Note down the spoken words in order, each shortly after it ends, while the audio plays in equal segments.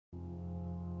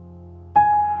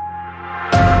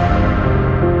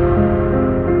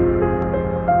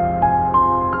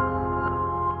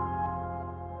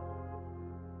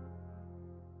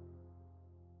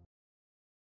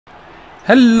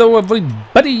Hello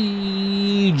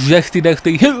everybody,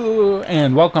 Justy-Dusty here,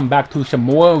 and welcome back to some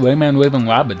more Rayman Raving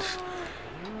Rabbids.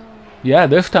 Yeah,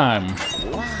 this time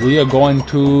we are going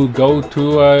to go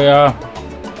to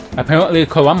apparently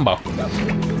Caramba.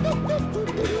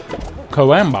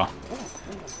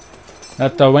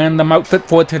 That's the random outfit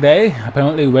for today.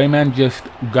 Apparently Rayman just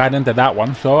got into that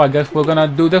one, so I guess we're gonna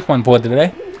do this one for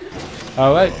today.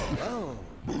 Alright.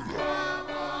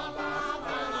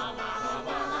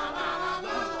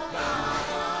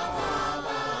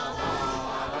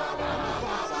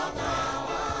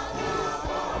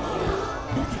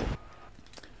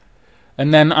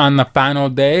 And then on the final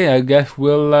day, I guess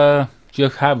we'll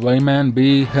just have Rayman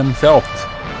be himself.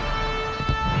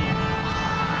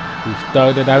 We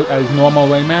started out as normal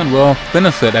Rayman, we'll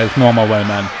finish it as normal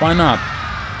Rayman. Why not?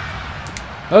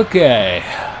 Okay.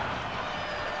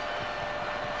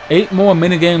 8 more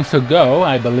minigames to go,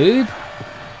 I believe.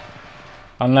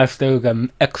 Unless there's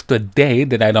an extra day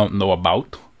that I don't know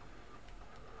about.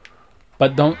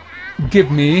 But don't give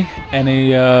me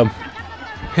any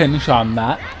hints on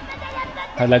that.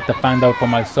 I'd like to find out for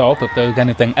myself if there's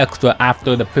anything extra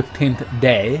after the 15th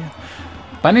day.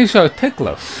 Bunnies are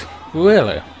ticklers.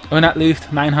 Really? Earn at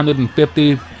least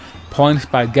 950 points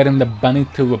by getting the bunny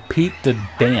to repeat the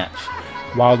dance.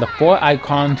 While the 4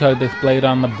 icons are displayed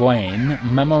on the brain,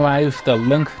 memorize the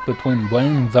links between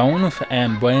brain zones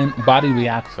and body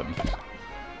reactions.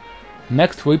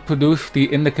 Next, reproduce the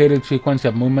indicated sequence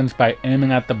of movements by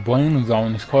aiming at the brain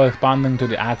zones corresponding to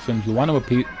the actions you want to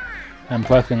repeat and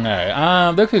pressing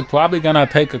A. This is probably gonna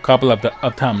take a couple of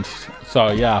attempts, so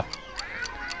yeah.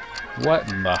 What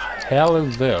in the hell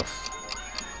is this?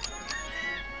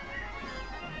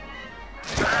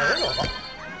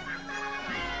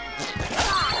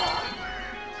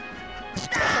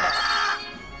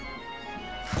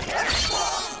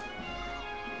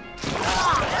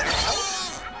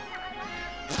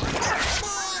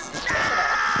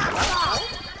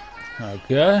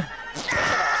 Okay.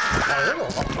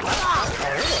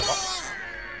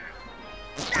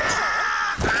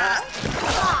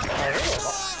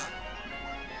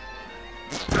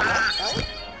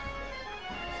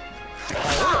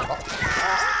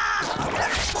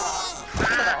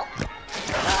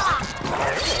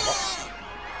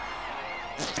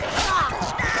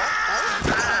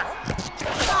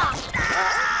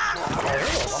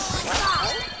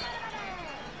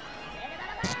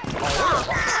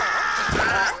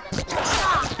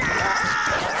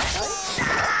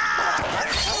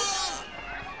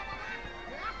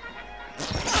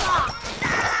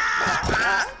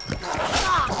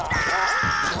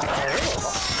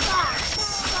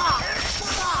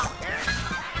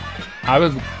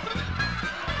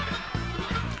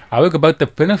 I was about to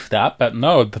finish that, but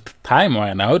no, the time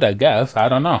ran out, I guess. I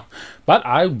don't know. But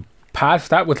I passed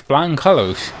that with flying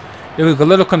colors. It was a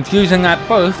little confusing at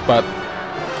first, but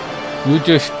you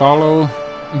just follow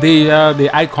the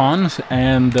icons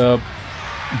and the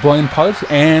brain parts,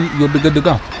 and you'll be good to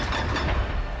go.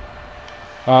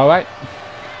 Alright.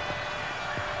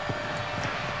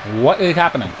 What is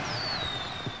happening?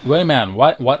 Rayman,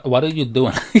 what are you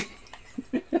doing?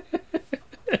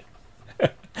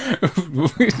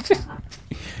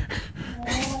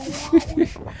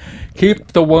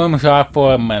 Keep the worms off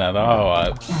for a minute.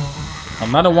 Alright.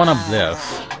 Another one of this.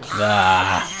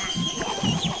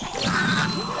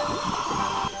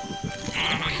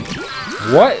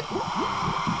 What?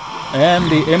 And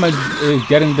the image is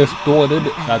getting distorted.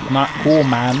 That's not cool,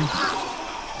 man.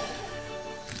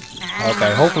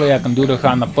 Okay, hopefully I can do this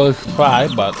on the first try,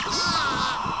 but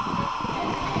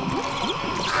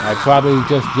I probably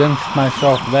just jinxed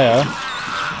myself there.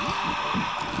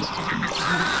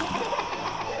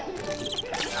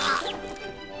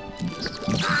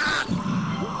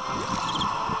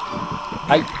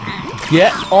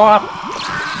 Get off!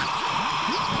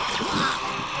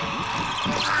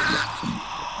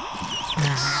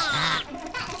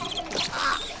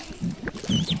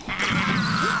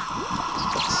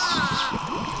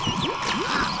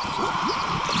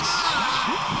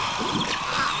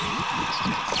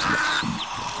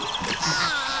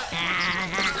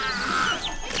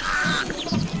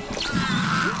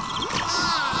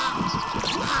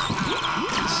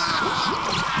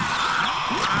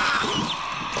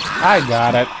 I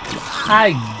got it.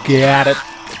 I get it.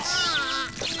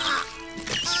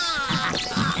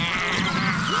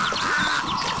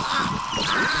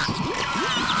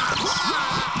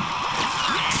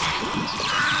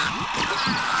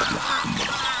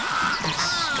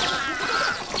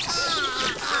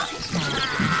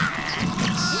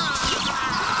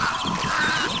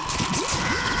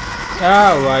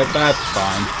 Alright, that's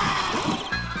fine.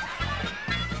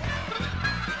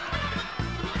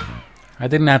 I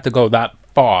didn't have to go that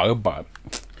far, but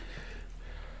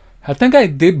I think I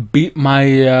did beat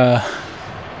my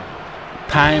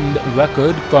timed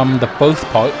record from the first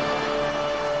part.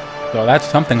 So that's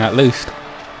something at least.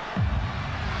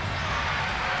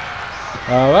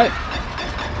 Alright.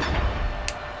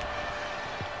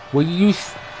 Will you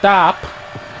stop,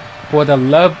 for the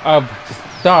love of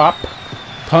stop,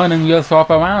 turning yourself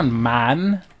around,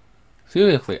 man?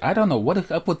 Seriously, I don't know what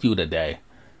is up with you today.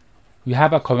 You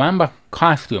have a caramba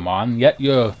costume on, yet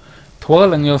you're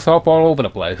twirling yourself all over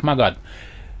the place. My god.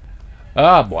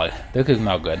 Oh boy, this is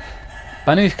no good.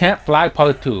 Bunnies can't fly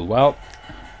part 2. Well,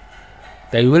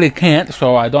 they really can't,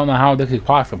 so I don't know how this is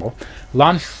possible.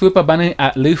 Launch Super Bunny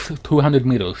at least 200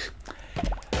 meters.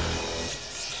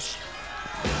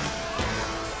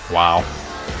 Wow.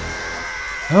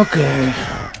 Okay.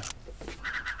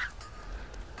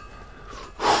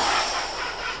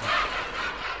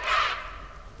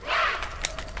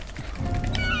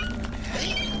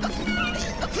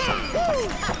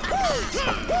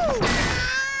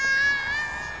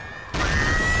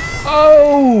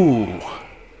 Oh!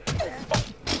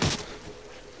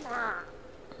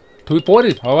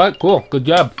 240. Alright, cool. Good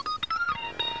job.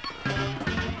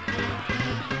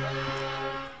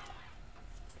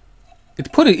 It's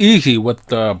pretty easy with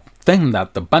the thing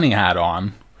that the bunny had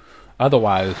on.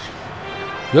 Otherwise,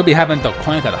 you'll be having to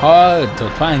crank it hard to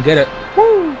try and get it.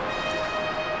 Woo!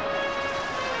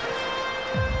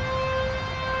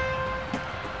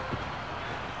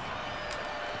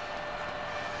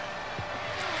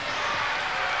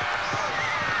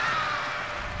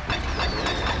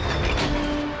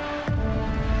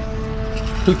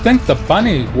 To think the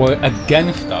bunnies were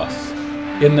against us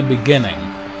in the beginning.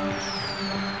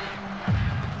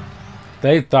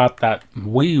 They thought that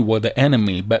we were the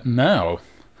enemy, but no.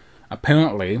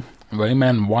 Apparently,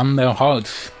 Rayman won their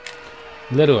hearts.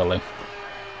 Literally.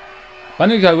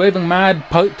 Bunnies Are Raving Mad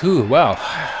Part 2. Well,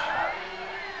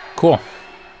 cool.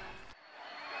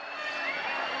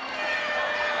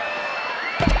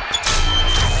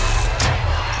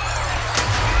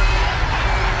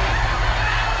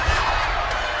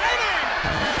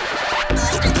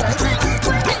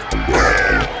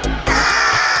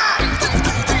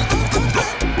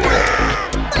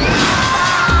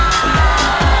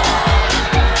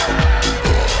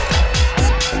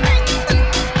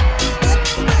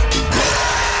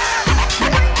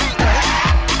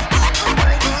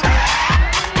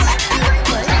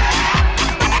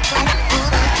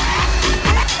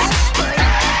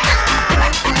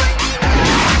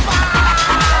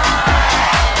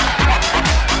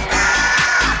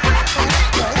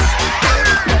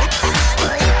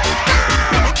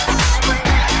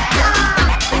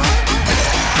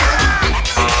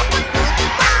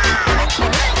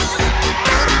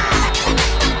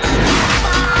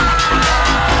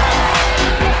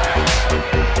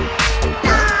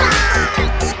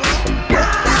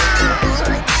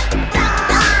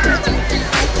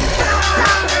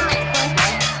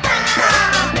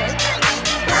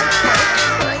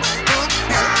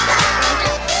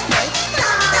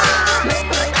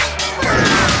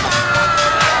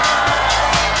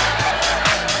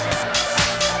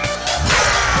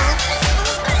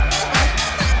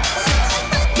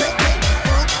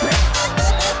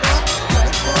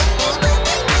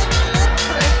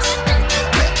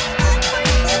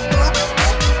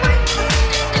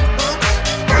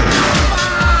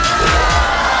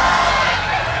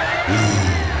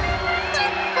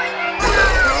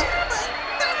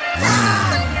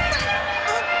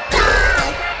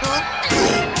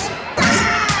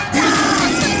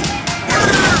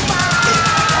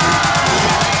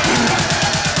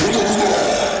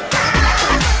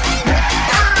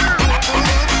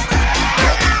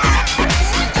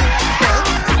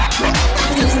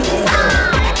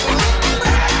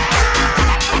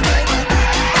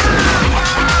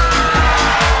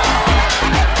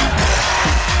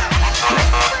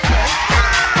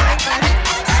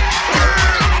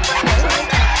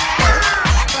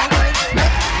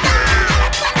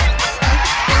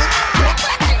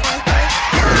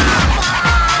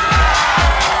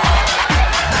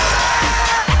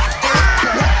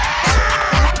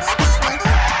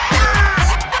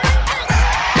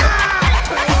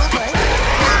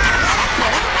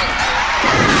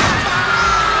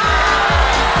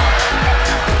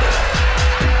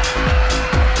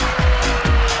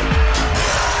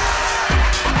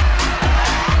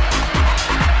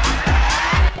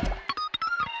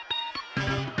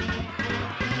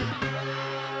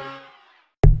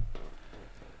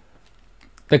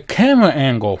 The camera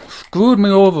angle screwed me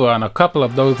over on a couple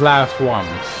of those last ones.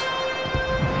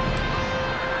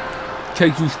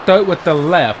 Because you start with the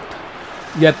left,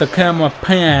 yet the camera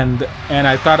panned and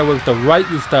I thought it was the right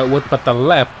you start with, but the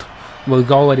left was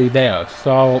already there.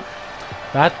 So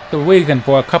that's the reason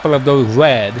for a couple of those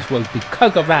reds, was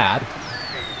because of that.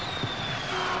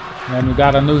 And we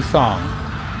got a new song.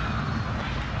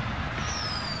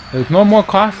 There's no more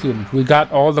costumes. We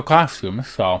got all the costumes,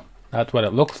 so that's what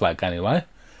it looks like anyway.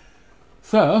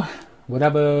 So,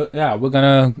 whatever, yeah, we're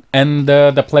gonna end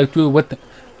the playthrough with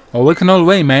original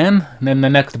Rayman in the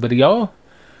next video.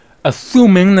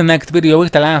 Assuming the next video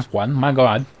is the last one, my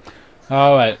god.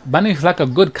 Alright, Bunny's like a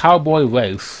good cowboy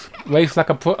race. Race like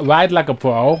a pro, ride like a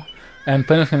pro, and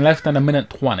finish in less than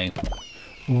 1:20.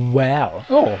 Well,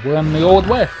 oh, we're in the Old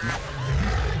West.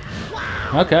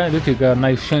 Okay, this is a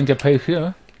nice change of pace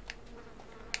here.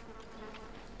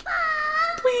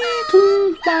 3,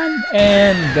 2, 1,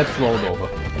 and gets rolled over.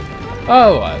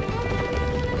 Alright.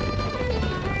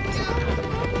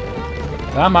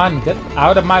 Come on, get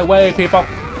out of my way, people.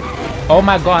 Oh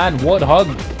my god, Warthog.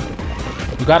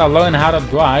 You gotta learn how to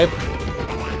drive.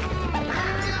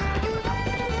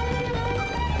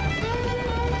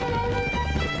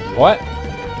 What?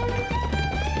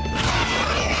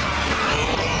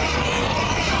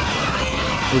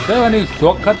 Is there any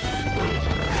shortcuts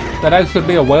that I should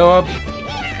be aware of?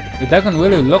 It doesn't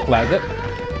really look like it.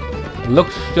 It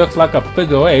looks just like a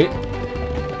figure 8.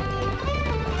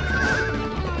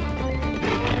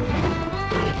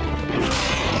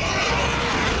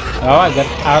 Alright, get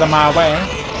out of my way.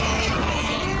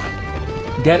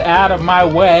 Get out of my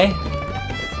way.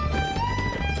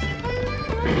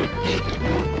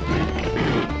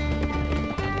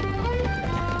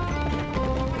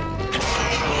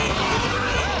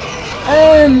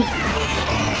 And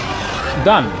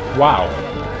done. Wow.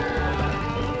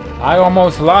 I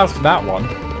almost lost that one.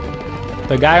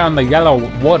 The guy on the yellow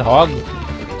Warthog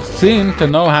seemed to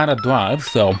know how to drive,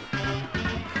 so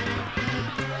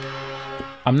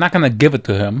I'm not gonna give it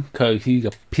to him because he's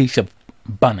a piece of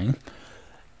bunny.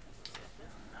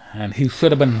 And he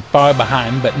should have been far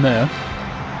behind, but no.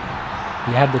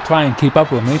 He had to try and keep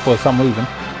up with me for some reason.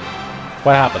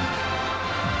 What happened?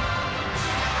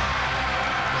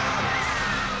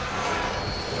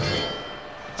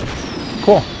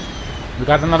 Cool. We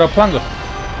got another plunger.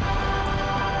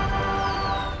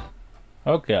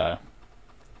 Okay.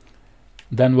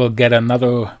 Then we'll get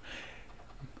another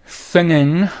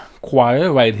singing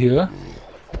choir right here.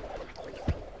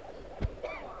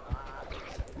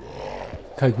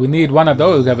 Because we need one of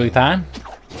those every time.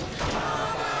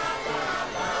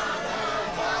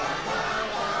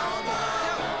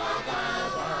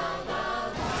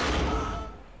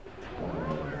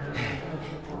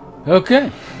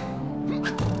 Okay.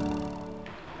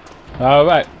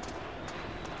 Alright.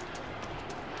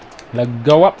 Let's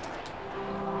go up.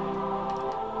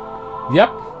 Yep.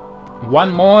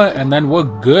 One more and then we're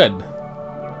good.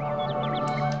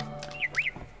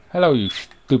 Hello, you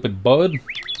stupid bird.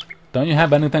 Don't you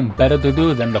have anything better to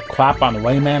do than to crap on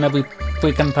Rayman every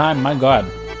freaking time? My god.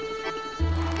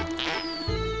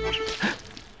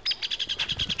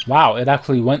 Wow, it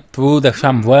actually went through the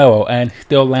sombrero and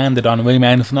still landed on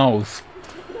Rayman's nose.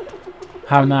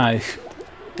 How nice.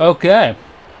 Okay.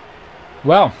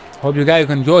 Well, hope you guys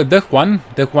enjoyed this one.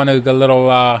 This one is a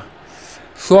little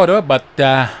shorter, but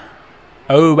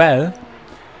oh well.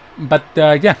 But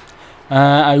yeah,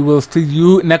 I will see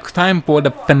you next time for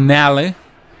the finale,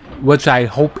 which I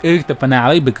hope is the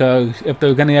finale, because if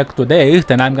there's any extra days,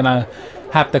 then I'm gonna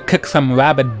have to kick some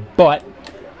Rabbid butt.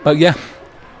 But yeah,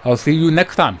 I'll see you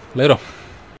next time. Later.